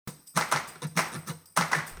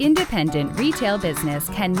Independent retail business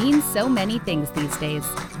can mean so many things these days.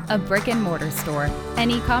 A brick and mortar store, an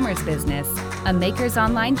e-commerce business, a maker's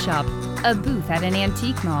online shop, a booth at an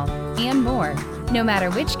antique mall, and more. No matter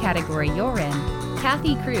which category you're in,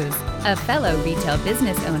 Kathy Cruz, a fellow retail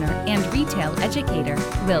business owner and retail educator,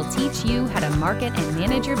 will teach you how to market and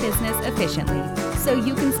manage your business efficiently so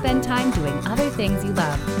you can spend time doing other things you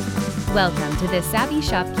love. Welcome to the Savvy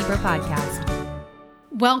Shopkeeper Podcast.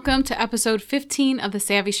 Welcome to episode 15 of the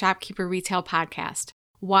Savvy Shopkeeper Retail Podcast,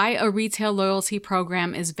 Why a Retail Loyalty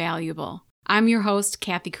Program is Valuable. I'm your host,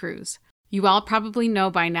 Kathy Cruz. You all probably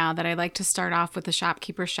know by now that I like to start off with a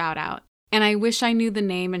shopkeeper shout out, and I wish I knew the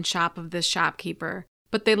name and shop of this shopkeeper,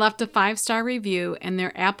 but they left a 5-star review and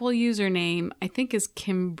their Apple username, I think, is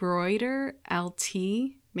Kimbroider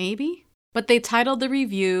LT, maybe? But they titled the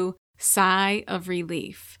review, Sigh of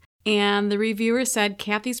Relief. And the reviewer said,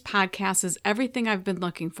 Kathy's podcast is everything I've been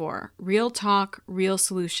looking for. Real talk, real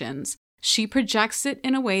solutions. She projects it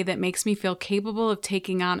in a way that makes me feel capable of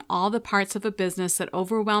taking on all the parts of a business that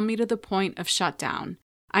overwhelm me to the point of shutdown.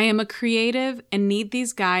 I am a creative and need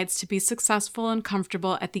these guides to be successful and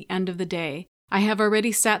comfortable at the end of the day. I have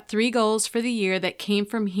already set 3 goals for the year that came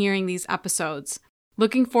from hearing these episodes.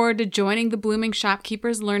 Looking forward to joining the Blooming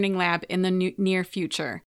Shopkeepers Learning Lab in the near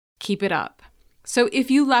future. Keep it up. So if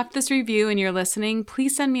you left this review and you're listening,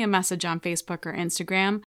 please send me a message on Facebook or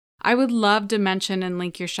Instagram. I would love to mention and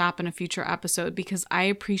link your shop in a future episode because I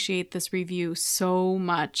appreciate this review so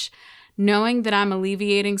much. Knowing that I'm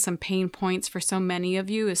alleviating some pain points for so many of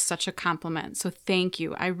you is such a compliment. So thank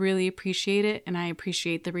you. I really appreciate it, and I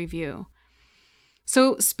appreciate the review.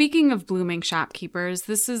 So speaking of Blooming Shopkeepers,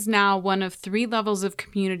 this is now one of 3 levels of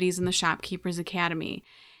communities in the Shopkeepers Academy.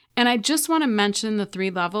 And I just want to mention the 3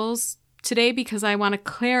 levels today because I want to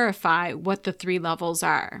clarify what the 3 levels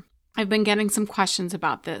are. I've been getting some questions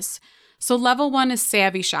about this. So level 1 is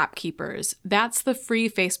Savvy Shopkeepers. That's the free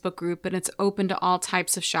Facebook group and it's open to all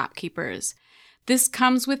types of shopkeepers. This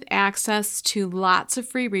comes with access to lots of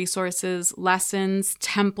free resources, lessons,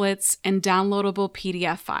 templates, and downloadable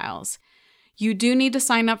PDF files. You do need to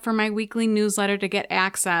sign up for my weekly newsletter to get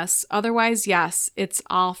access. Otherwise, yes, it's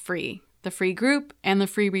all free. The free group and the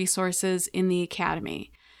free resources in the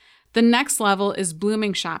Academy. The next level is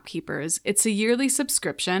Blooming Shopkeepers. It's a yearly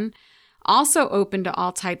subscription, also open to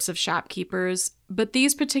all types of shopkeepers, but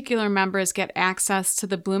these particular members get access to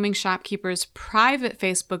the Blooming Shopkeepers private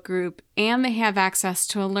Facebook group, and they have access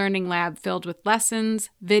to a learning lab filled with lessons,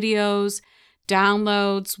 videos,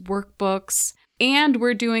 downloads, workbooks, and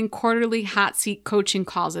we're doing quarterly hot seat coaching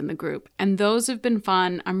calls in the group, and those have been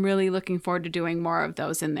fun. I'm really looking forward to doing more of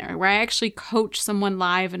those in there, where I actually coach someone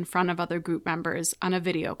live in front of other group members on a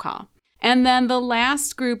video call. And then the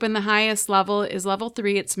last group and the highest level is level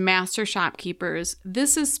 3. It's Master Shopkeepers.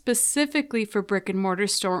 This is specifically for brick and mortar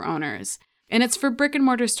store owners, and it's for brick and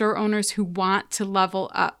mortar store owners who want to level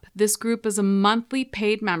up. This group is a monthly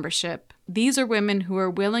paid membership. These are women who are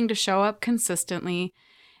willing to show up consistently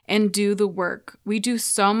and do the work. We do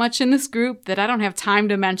so much in this group that I don't have time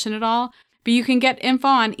to mention it all, but you can get info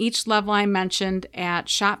on each level I mentioned at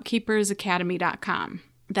shopkeepersacademy.com.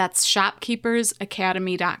 That's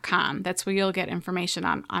shopkeepersacademy.com. That's where you'll get information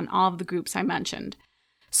on all of the groups I mentioned.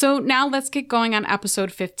 So now let's get going on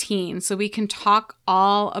episode 15 so we can talk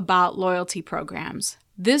all about loyalty programs.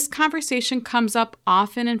 This conversation comes up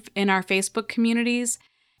often in our Facebook communities,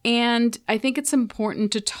 and I think it's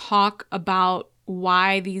important to talk about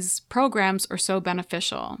why these programs are so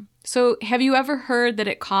beneficial. So have you ever heard that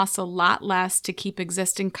it costs a lot less to keep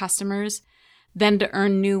existing customers than to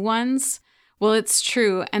earn new ones? Well, it's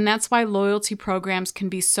true, and that's why loyalty programs can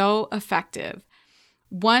be so effective.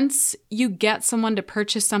 Once you get someone to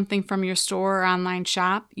purchase something from your store or online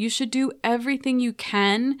shop, you should do everything you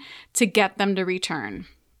can to get them to return.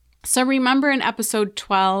 So remember in episode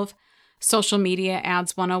 12, Social Media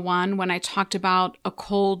Ads 101, when I talked about a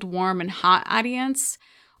cold, warm, and hot audience?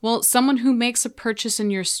 Well, someone who makes a purchase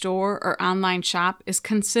in your store or online shop is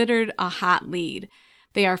considered a hot lead.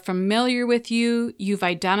 They are familiar with you, you've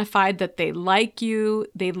identified that they like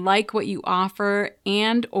what you offer,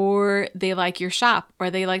 and or they like your shop,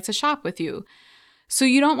 or they like to shop with you. So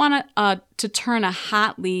you don't want to turn a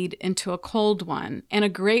hot lead into a cold one. And a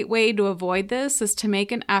great way to avoid this is to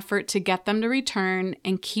make an effort to get them to return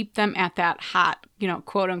and keep them at that hot,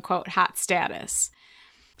 quote unquote, hot status.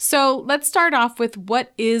 So let's start off with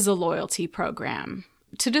what is a loyalty program.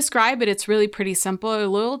 To describe it, it's really pretty simple. A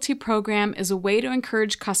loyalty program is a way to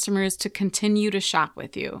encourage customers to continue to shop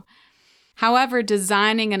with you. However,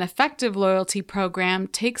 designing an effective loyalty program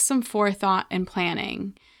takes some forethought and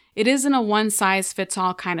planning. It isn't a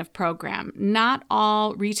one-size-fits-all kind of program. Not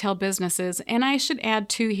all retail businesses, and I should add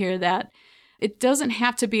too here that it doesn't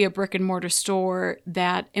have to be a brick and mortar store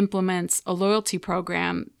that implements a loyalty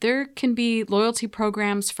program. There can be loyalty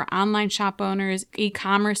programs for online shop owners,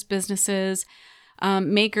 e-commerce businesses,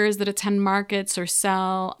 makers that attend markets or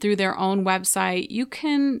sell through their own website. You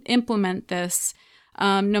can implement this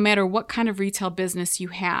no matter what kind of retail business you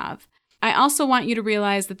have. I also want you to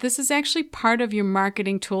realize that this is actually part of your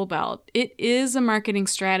marketing tool belt. It is a marketing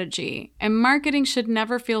strategy, and marketing should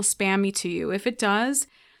never feel spammy to you. If it does,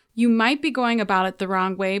 you might be going about it the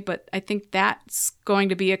wrong way, but I think that's going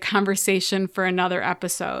to be a conversation for another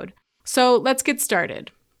episode. So let's get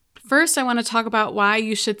started. First, I want to talk about why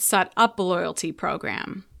you should set up a loyalty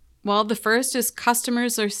program. Well, the first is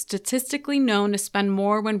customers are statistically known to spend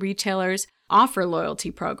more when retailers offer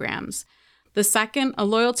loyalty programs. The second, a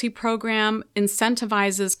loyalty program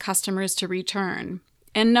incentivizes customers to return.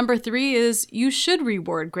 And number 3 is you should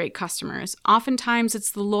reward great customers. Oftentimes,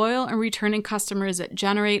 it's the loyal and returning customers that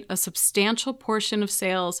generate a substantial portion of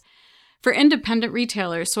sales for independent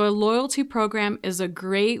retailers. So a loyalty program is a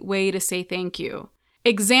great way to say thank you.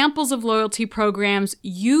 Examples of loyalty programs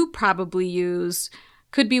you probably use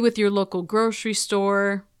could be with your local grocery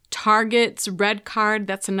store, Target's Red Card,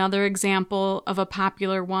 that's another example of a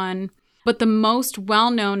popular one. But the most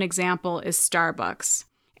well-known example is Starbucks.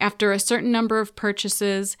 After a certain number of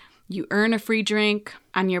purchases, you earn a free drink.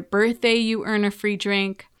 On your birthday, you earn a free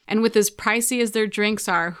drink. And with as pricey as their drinks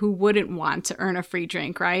are, who wouldn't want to earn a free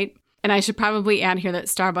drink, right? And I should probably add here that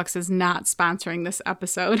Starbucks is not sponsoring this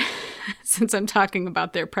episode since I'm talking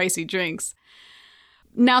about their pricey drinks.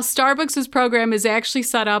 Now, Starbucks' program is actually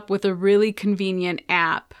set up with a really convenient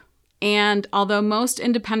app. And although most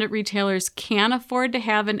independent retailers can afford to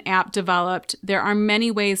have an app developed, there are many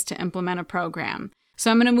ways to implement a program. So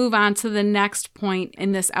I'm going to move on to the next point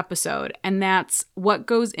in this episode, and that's what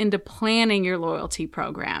goes into planning your loyalty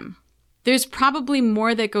program. There's probably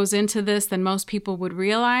more that goes into this than most people would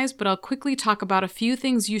realize, but I'll quickly talk about a few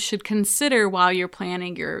things you should consider while you're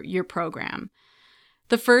planning your program.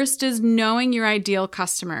 The first is knowing your ideal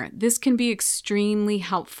customer. This can be extremely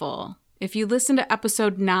helpful. If you listen to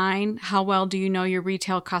episode 9, How Well Do You Know Your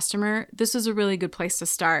Retail Customer? This is a really good place to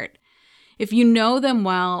start. If you know them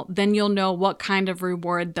well, then you'll know what kind of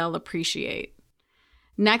reward they'll appreciate.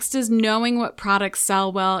 Next is knowing what products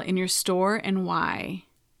sell well in your store and why.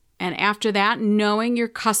 And after that, knowing your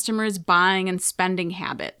customers' buying and spending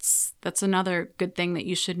habits. That's another good thing that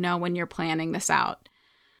you should know when you're planning this out.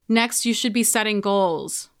 Next, you should be setting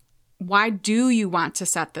goals. Why do you want to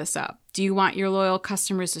set this up? Do you want your loyal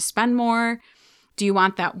customers to spend more? Do you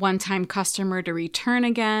want that one-time customer to return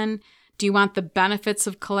again? Do you want the benefits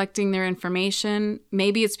of collecting their information?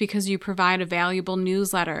 Maybe it's because you provide a valuable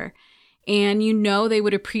newsletter and you know they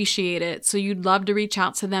would appreciate it, so you'd love to reach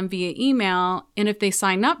out to them via email. And if they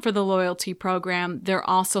sign up for the loyalty program, they're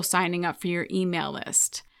also signing up for your email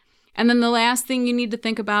list. And then the last thing you need to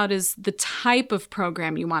think about is the type of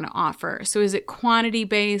program you want to offer. So is it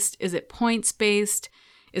quantity-based? Is it points-based?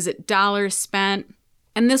 Is it dollars spent?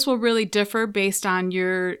 And this will really differ based on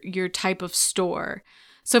your type of store.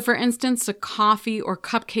 So for instance, a coffee or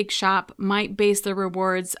cupcake shop might base their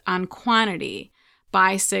rewards on quantity.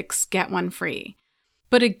 Buy 6, get 1 free.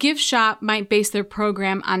 But a gift shop might base their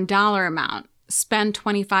program on dollar amount. Spend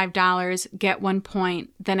 $25, get 1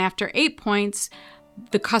 point. Then after 8 points,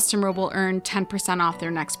 the customer will earn 10% off their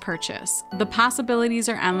next purchase. The possibilities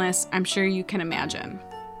are endless, I'm sure you can imagine.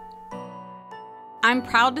 I'm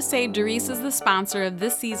proud to say Doris is the sponsor of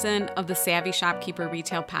this season of the Savvy Shopkeeper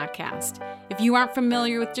Retail Podcast. If you aren't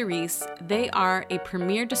familiar with Doris, they are a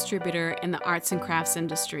premier distributor in the arts and crafts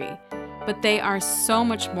industry. But they are so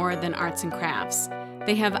much more than arts and crafts.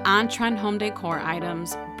 They have on-trend home decor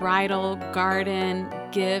items, bridal, garden,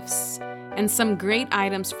 gifts, and some great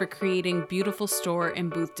items for creating beautiful store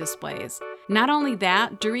and booth displays. Not only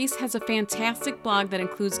that, Doris has a fantastic blog that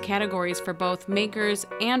includes categories for both makers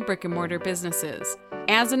and brick-and-mortar businesses.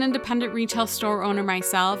 As an independent retail store owner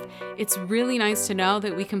myself, it's really nice to know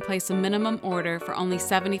that we can place a minimum order for only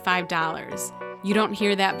 $75. You don't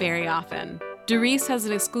hear that very often. Doris has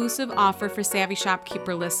an exclusive offer for Savvy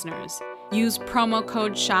Shopkeeper listeners. Use promo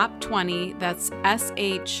code SHOP20, that's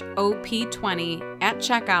SHOP20, at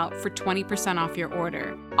checkout for 20% off your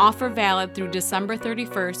order. Offer valid through December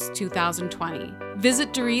 31st, 2020.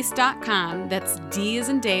 Visit Doris.com, that's D as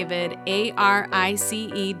in David,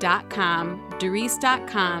 ARICE.com,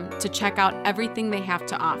 Doris.com, to check out everything they have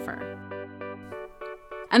to offer.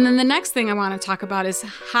 And then the next thing I want to talk about is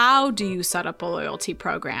how do you set up a loyalty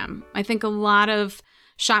program? I think a lot of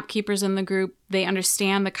shopkeepers in the group, they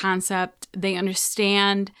understand the concept They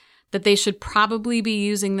understand that they should probably be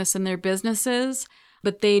using this in their businesses,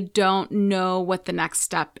 but they don't know what the next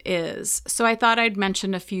step is. So I thought I'd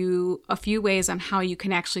mention a few ways on how you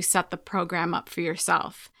can actually set the program up for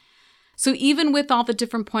yourself. So even with all the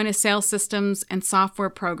different point of sale systems and software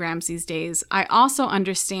programs these days, I also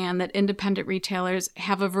understand that independent retailers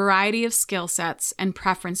have a variety of skill sets and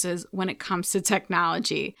preferences when it comes to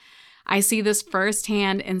technology. I see this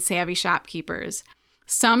firsthand in savvy shopkeepers.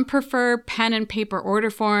 Some prefer pen and paper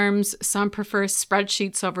order forms, some prefer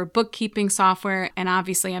spreadsheets over bookkeeping software, and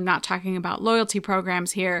obviously I'm not talking about loyalty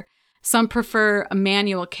programs here. Some prefer a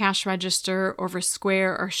manual cash register over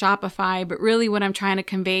Square or Shopify, but really what I'm trying to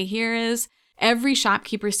convey here is every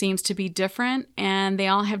shopkeeper seems to be different, and they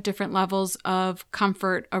all have different levels of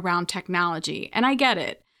comfort around technology, and I get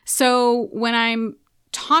it. So when I'm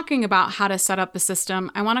talking about how to set up a system,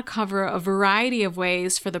 I want to cover a variety of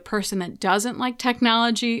ways for the person that doesn't like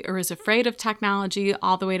technology or is afraid of technology,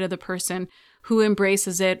 all the way to the person who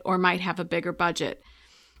embraces it or might have a bigger budget.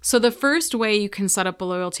 So the first way you can set up a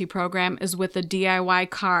loyalty program is with a DIY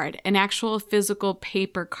card, an actual physical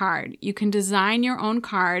paper card. You can design your own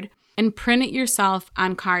card and print it yourself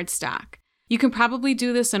on cardstock. You can probably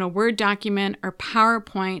do this in a Word document or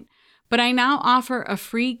PowerPoint, but I now offer a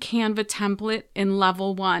free Canva template in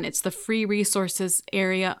Level 1. It's the free resources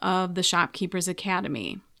area of the Shopkeepers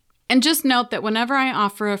Academy. And just note that whenever I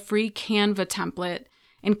offer a free Canva template,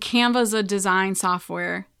 and Canva is a design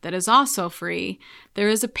software that is also free, there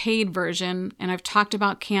is a paid version, and I've talked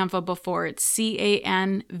about Canva before. It's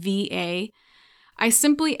Canva. I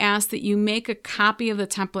simply ask that you make a copy of the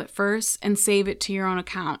template first and save it to your own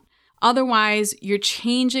account. Otherwise, you're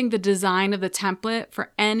changing the design of the template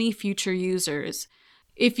for any future users.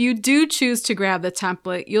 If you do choose to grab the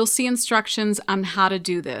template, you'll see instructions on how to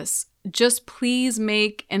do this. Just please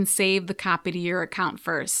make and save the copy to your account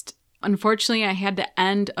first. Unfortunately, I had to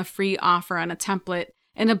end a free offer on a template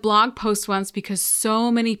in a blog post once because so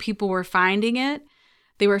many people were finding it.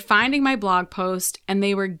 They were finding my blog post and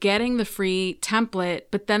they were getting the free template,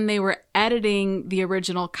 but then they were editing the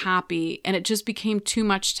original copy and it just became too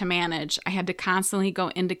much to manage. I had to constantly go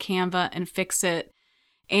into Canva and fix it,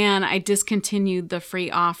 and I discontinued the free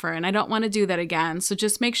offer, and I don't want to do that again. So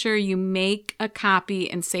just make sure you make a copy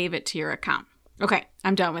and save it to your account. Okay,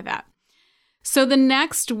 I'm done with that. So the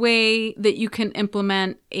next way that you can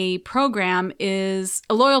implement a program is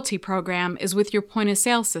a loyalty program is with your point of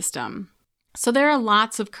sale system. So there are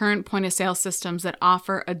lots of current point of sale systems that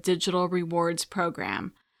offer a digital rewards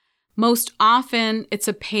program. Most often it's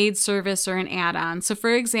a paid service or an add-on. So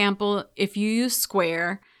for example, if you use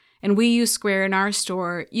Square and we use Square in our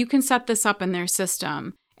store, you can set this up in their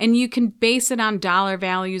system and you can base it on dollar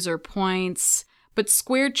values or points. But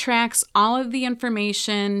Square tracks all of the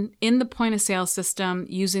information in the point of sale system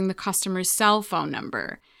using the customer's cell phone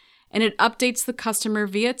number. And it updates the customer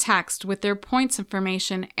via text with their points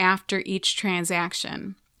information after each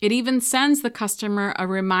transaction. It even sends the customer a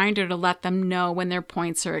reminder to let them know when their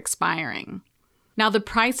points are expiring. Now, the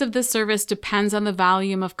price of this service depends on the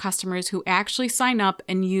volume of customers who actually sign up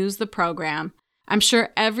and use the program. I'm sure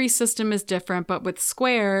every system is different, but with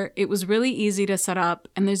Square, it was really easy to set up,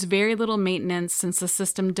 and there's very little maintenance since the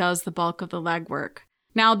system does the bulk of the legwork.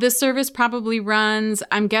 Now, this service probably runs,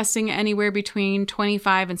 I'm guessing, anywhere between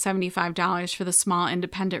 $25 and $75 for the small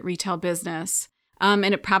independent retail business. And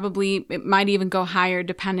it might even go higher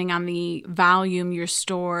depending on the volume your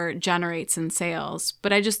store generates in sales.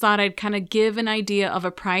 But I just thought I'd kind of give an idea of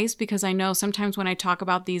a price because I know sometimes when I talk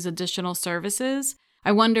about these additional services,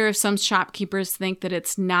 I wonder if some shopkeepers think that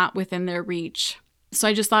it's not within their reach. So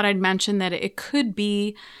I just thought I'd mention that it could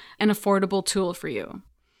be an affordable tool for you.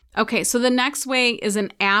 Okay, so the next way is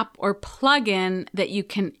an app or plugin that you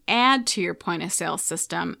can add to your point of sale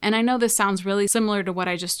system. And I know this sounds really similar to what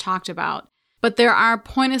I just talked about, but there are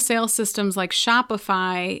point of sale systems like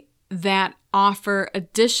Shopify that offer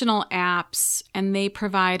additional apps and they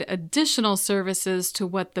provide additional services to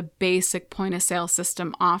what the basic point of sale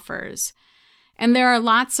system offers. And there are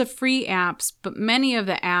lots of free apps, but many of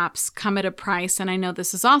the apps come at a price. And I know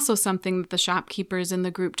this is also something that the shopkeepers in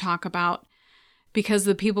the group talk about because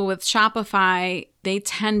the people with Shopify, they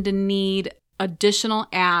tend to need additional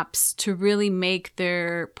apps to really make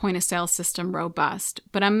their point of sale system robust.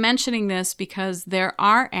 But I'm mentioning this because there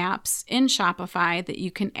are apps in Shopify that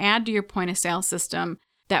you can add to your point of sale system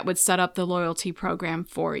that would set up the loyalty program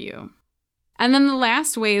for you. And then the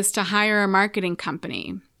last way is to hire a marketing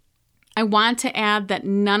company. I want to add that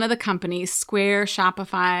none of the companies, Square,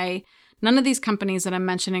 Shopify, none of these companies that I'm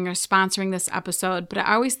mentioning are sponsoring this episode, but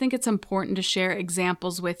I always think it's important to share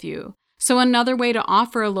examples with you. So another way to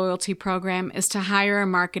offer a loyalty program is to hire a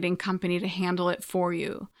marketing company to handle it for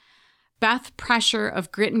you. Beth Pressure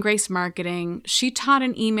of Grit and Grace Marketing, she taught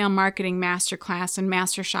an email marketing masterclass in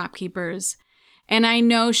Master Shopkeepers, and I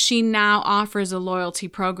know she now offers a loyalty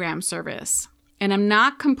program service. And I'm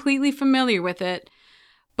not completely familiar with it,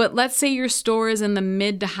 but let's say your store is in the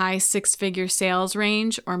mid to high six-figure sales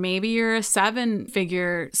range, or maybe you're a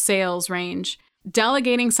seven-figure sales range.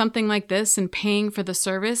 Delegating something like this and paying for the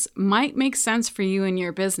service might make sense for you and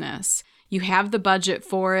your business. You have the budget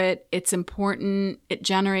for it. It's important. It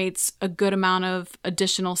generates a good amount of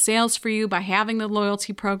additional sales for you by having the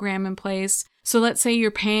loyalty program in place. So let's say you're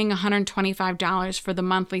paying $125 for the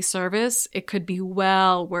monthly service. It could be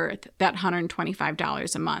well worth that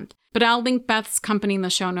 $125 a month. But I'll link Beth's company in the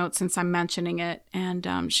show notes since I'm mentioning it.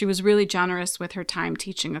 And she was really generous with her time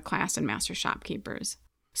teaching a class in Master Shopkeepers.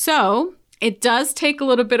 So it does take a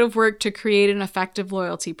little bit of work to create an effective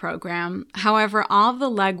loyalty program. However, all of the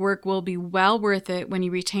legwork will be well worth it when you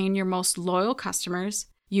retain your most loyal customers,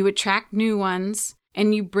 you attract new ones,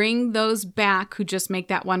 and you bring those back who just make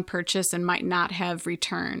that one purchase and might not have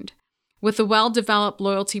returned. With a well-developed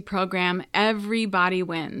loyalty program, everybody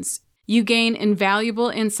wins. You gain invaluable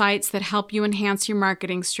insights that help you enhance your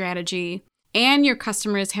marketing strategy, and your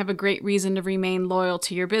customers have a great reason to remain loyal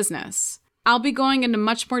to your business. I'll be going into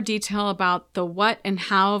much more detail about the what and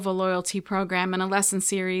how of a loyalty program in a lesson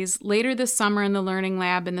series later this summer in the Learning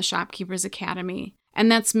Lab in the Shopkeepers Academy.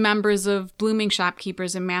 And that's members of Blooming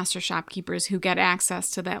Shopkeepers and Master Shopkeepers who get access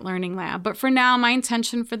to that Learning Lab. But for now, my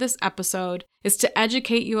intention for this episode is to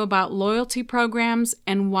educate you about loyalty programs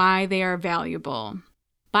and why they are valuable.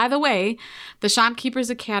 By the way, the Shopkeepers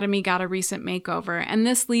Academy got a recent makeover, and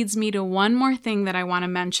this leads me to one more thing that I want to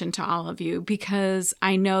mention to all of you because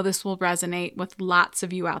I know this will resonate with lots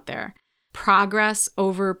of you out there. Progress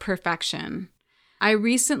over perfection. I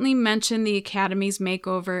recently mentioned the Academy's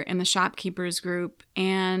makeover in the Shopkeepers group,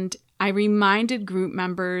 and I reminded group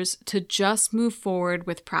members to just move forward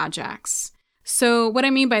with projects. So what I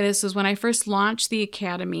mean by this is when I first launched the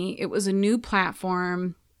Academy, it was a new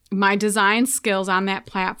platform. My design skills on that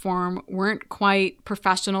platform weren't quite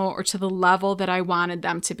professional or to the level that I wanted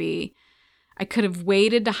them to be. I could have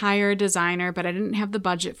waited to hire a designer, but I didn't have the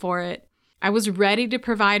budget for it. I was ready to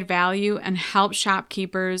provide value and help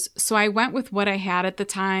shopkeepers, so I went with what I had at the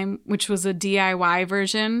time, which was a DIY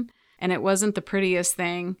version, and it wasn't the prettiest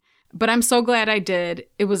thing. But I'm so glad I did.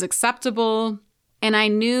 It was acceptable, and I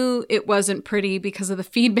knew it wasn't pretty because of the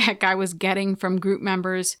feedback I was getting from group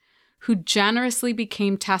members who generously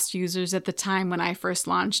became test users at the time when I first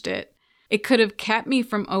launched it. It could have kept me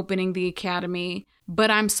from opening the Academy, but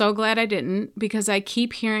I'm so glad I didn't because I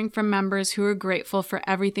keep hearing from members who are grateful for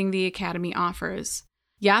everything the Academy offers.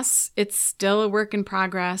 Yes, it's still a work in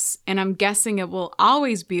progress, and I'm guessing it will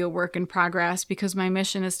always be a work in progress because my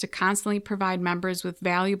mission is to constantly provide members with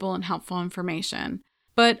valuable and helpful information.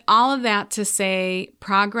 But all of that to say,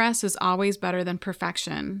 progress is always better than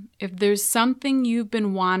perfection. If there's something you've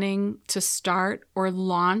been wanting to start or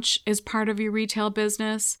launch as part of your retail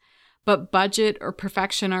business, but budget or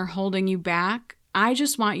perfection are holding you back, I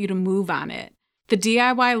just want you to move on it. The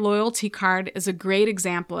DIY loyalty card is a great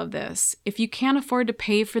example of this. If you can't afford to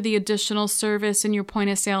pay for the additional service in your point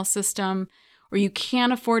of sale system, or you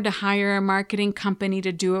can't afford to hire a marketing company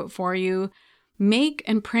to do it for you, make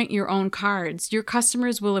and print your own cards. Your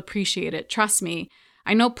customers will appreciate it. Trust me.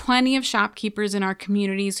 I know plenty of shopkeepers in our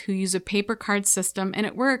communities who use a paper card system, and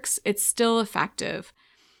it works. It's still effective.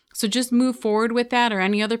 So just move forward with that or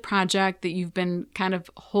any other project that you've been kind of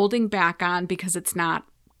holding back on because it's not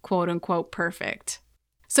quote unquote perfect.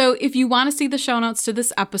 So if you want to see the show notes to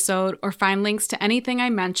this episode or find links to anything I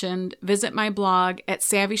mentioned, visit my blog at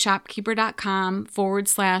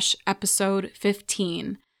savvyshopkeeper.com/episode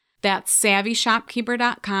 15. That's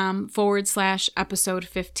savvyshopkeeper.com/episode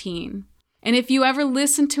 15. And if you ever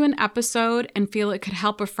listen to an episode and feel it could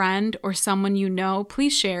help a friend or someone you know,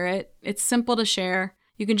 please share it. It's simple to share.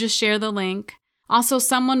 You can just share the link. Also,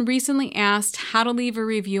 someone recently asked how to leave a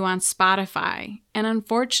review on Spotify. And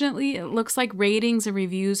unfortunately, it looks like ratings and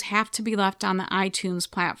reviews have to be left on the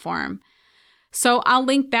iTunes platform. So I'll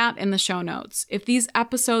link that in the show notes. If these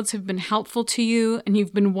episodes have been helpful to you and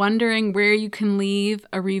you've been wondering where you can leave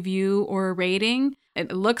a review or a rating,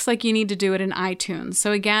 it looks like you need to do it in iTunes.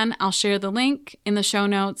 So again, I'll share the link in the show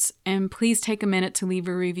notes, and please take a minute to leave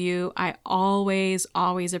a review. I always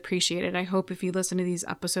appreciate it. I hope if you listen to these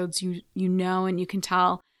episodes, you know and you can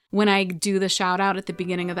tell when I do the shout out at the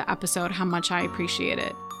beginning of the episode how much I appreciate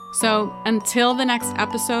it. So until the next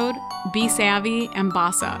episode, be savvy and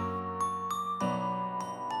boss up.